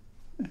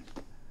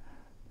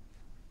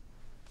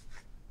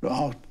 But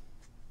I'll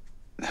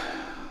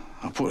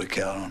put the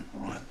kettle on,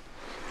 all right?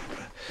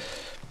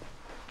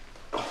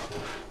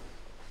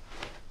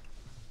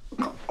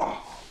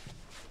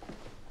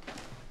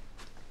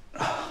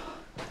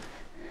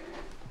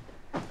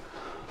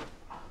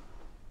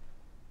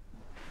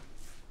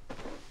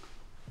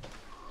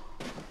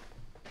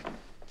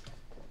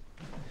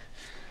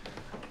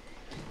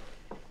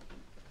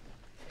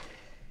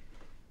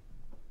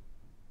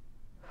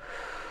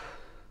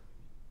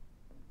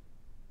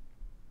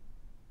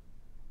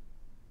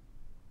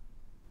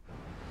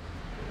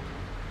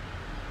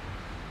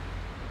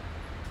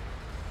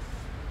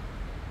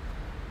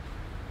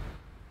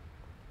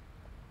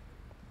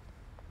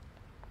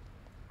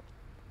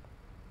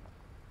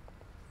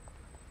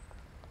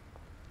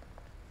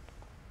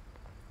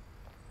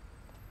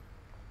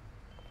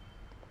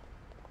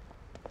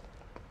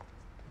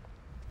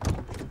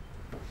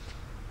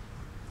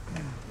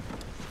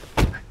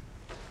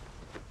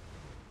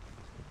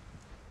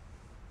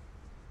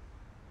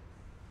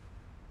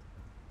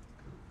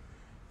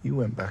 You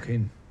went back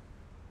in.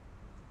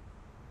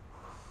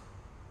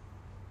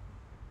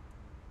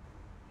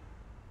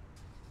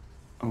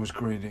 I was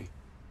greedy.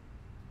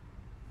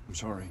 I'm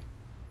sorry.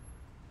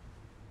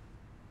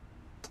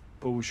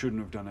 But we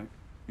shouldn't have done it.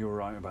 You're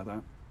right about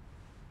that.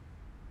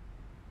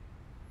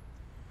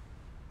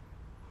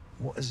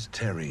 What has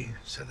Terry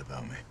said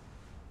about me?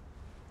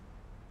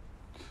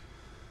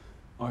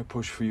 I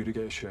pushed for you to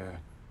get a share.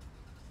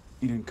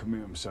 He didn't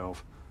commit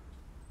himself,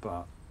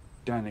 but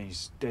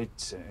Danny's dead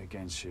set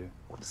against you.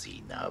 What does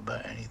he know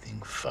about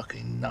anything,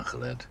 fucking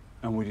knucklehead?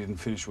 And we didn't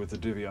finish with the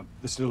divvy up.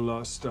 There's still a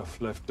lot of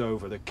stuff left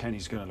over that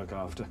Kenny's gonna look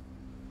after.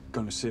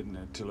 Gonna sit in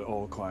it till it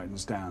all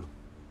quietens down.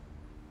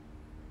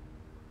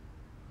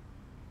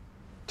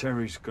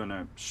 Terry's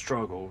gonna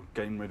struggle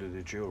getting rid of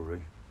the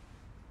jewelry.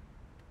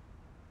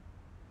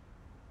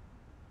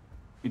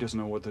 He doesn't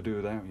know what to do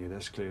without you,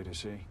 that's clear to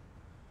see.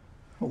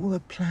 All the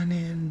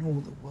planning,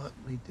 all the work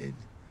we did,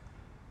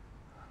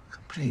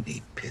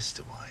 completely pissed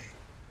away.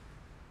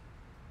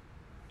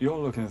 You're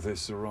looking at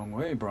this the wrong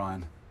way,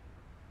 Brian.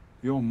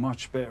 You're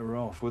much better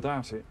off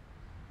without it.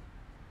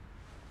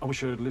 I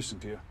wish I had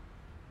listened to you.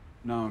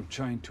 Now I'm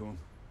chained to him.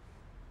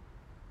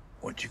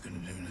 What you gonna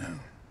do now?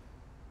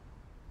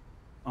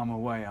 I'm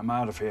away. I'm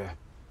out of here.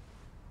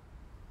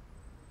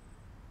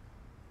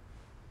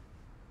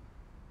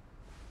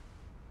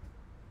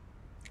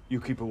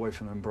 You keep away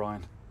from them,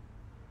 Brian.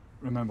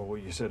 Remember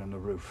what you said on the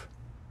roof.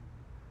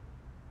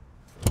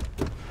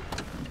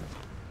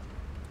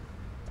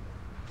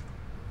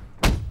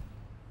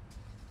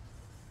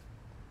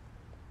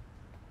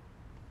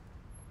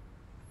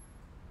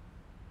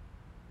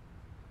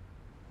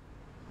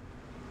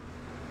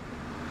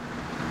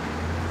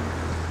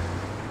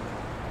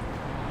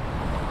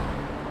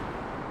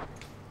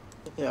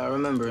 Yeah, I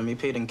remember him. He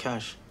paid in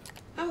cash.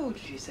 How old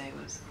did you say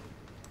he was?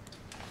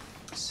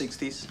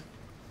 60s.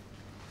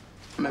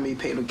 I remember he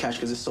paid with cash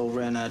because it's so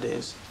rare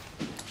nowadays.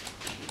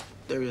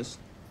 There he is.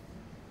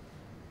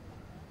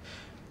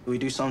 We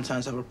do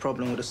sometimes have a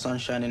problem with the sun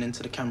shining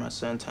into the camera at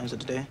certain times of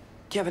the day.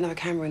 Do you have another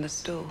camera in the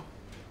store?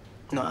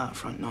 Not out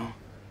front, no.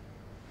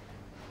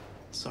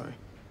 Sorry.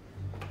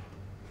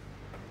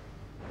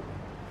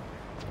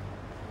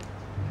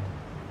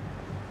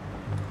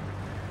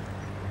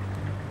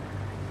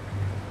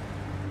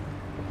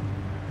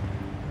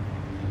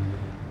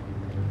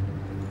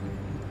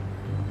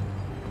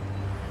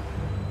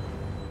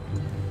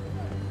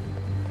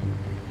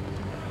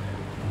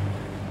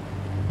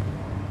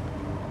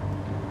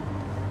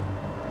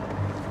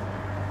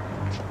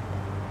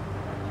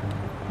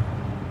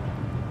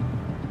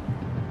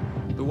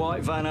 The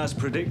white van has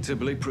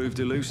predictably proved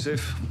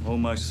elusive.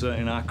 Almost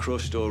certain I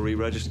crushed or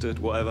re-registered,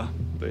 whatever.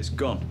 But it's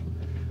gone.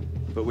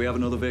 But we have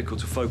another vehicle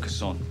to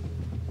focus on.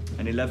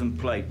 An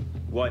 11-plate,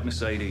 white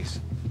Mercedes.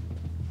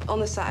 On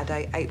the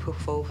Saturday, April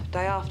 4th,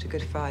 day after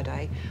Good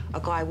Friday, a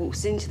guy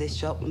walks into this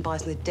shop and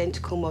buys an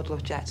identical model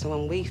of Jackson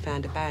one we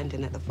found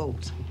abandoned at the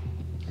vault.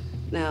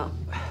 Now,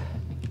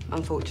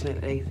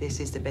 unfortunately, this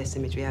is the best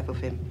image we have of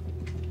him.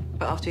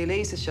 But after he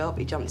leaves the shop,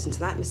 he jumps into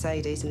that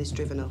Mercedes and is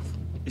driven off.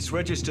 It's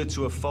registered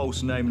to a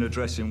false name and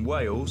address in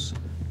Wales,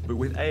 but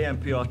with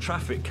ANPR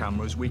traffic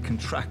cameras, we can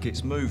track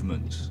its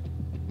movements.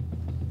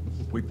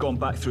 We've gone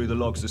back through the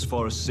logs as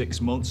far as 6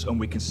 months, and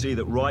we can see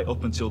that right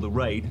up until the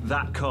raid,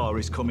 that car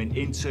is coming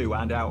into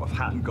and out of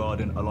Hatton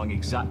Garden along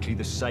exactly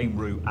the same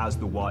route as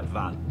the white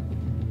van.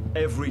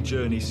 Every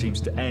journey seems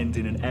to end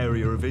in an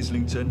area of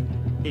Islington,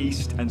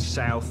 east and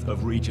south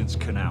of Regent's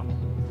Canal.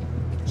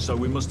 So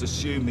we must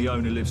assume the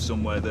owner lives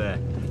somewhere there.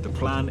 The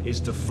plan is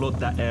to flood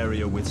that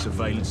area with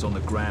surveillance on the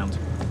ground.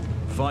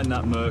 Find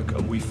that Merc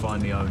and we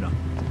find the owner.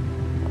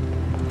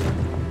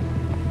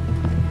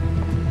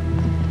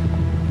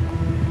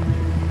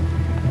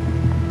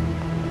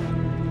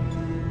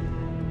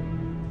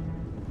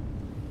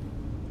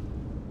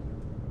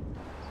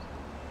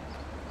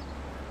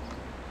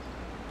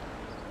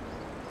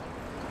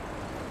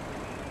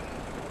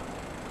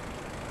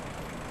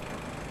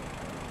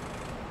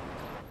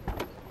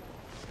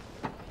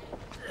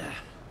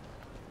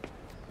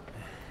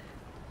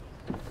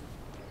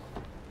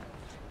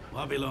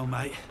 Won't be long,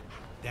 mate.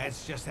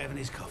 Dad's just having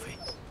his coffee.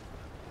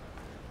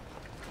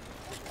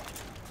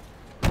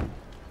 All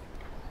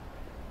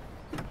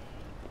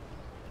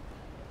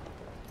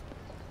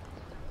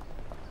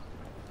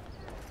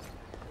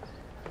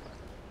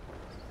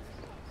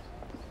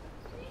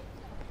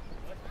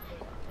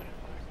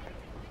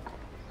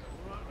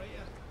right,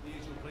 Rita. The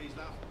usual, please,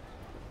 love.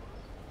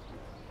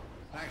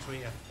 Thanks,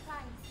 Rita.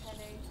 Thanks,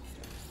 Teddy.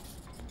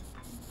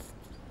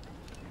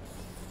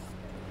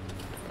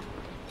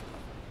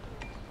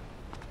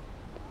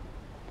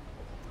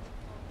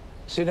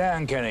 Sit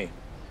down, Kenny.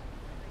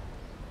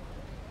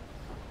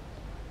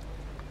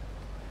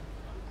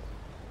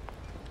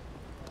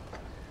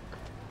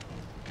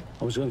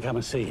 I was going to come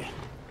and see you.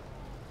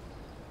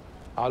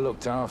 I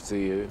looked after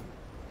you.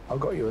 I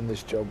got you in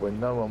this job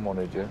when no one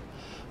wanted you.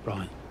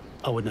 Brian,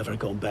 I would never have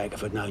gone back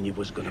if I'd known you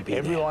wasn't going to be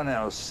Everyone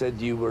else said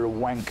you were a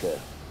wanker,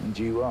 and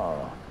you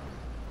are.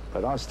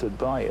 But I stood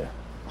by you.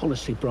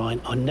 Honestly,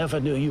 Brian, I never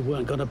knew you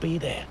weren't going to be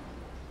there.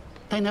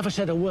 They never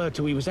said a word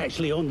till he was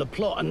actually on the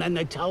plot, and then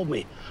they told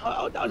me.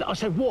 I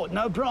said, what?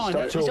 No, Brian.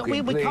 Stop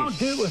talking, we can't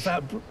do it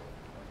without...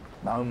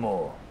 No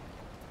more.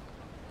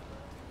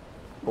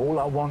 All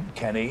I want,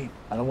 Kenny,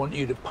 and I want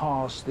you to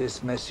pass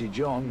this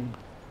message on,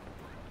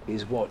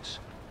 is what's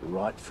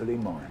rightfully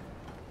mine.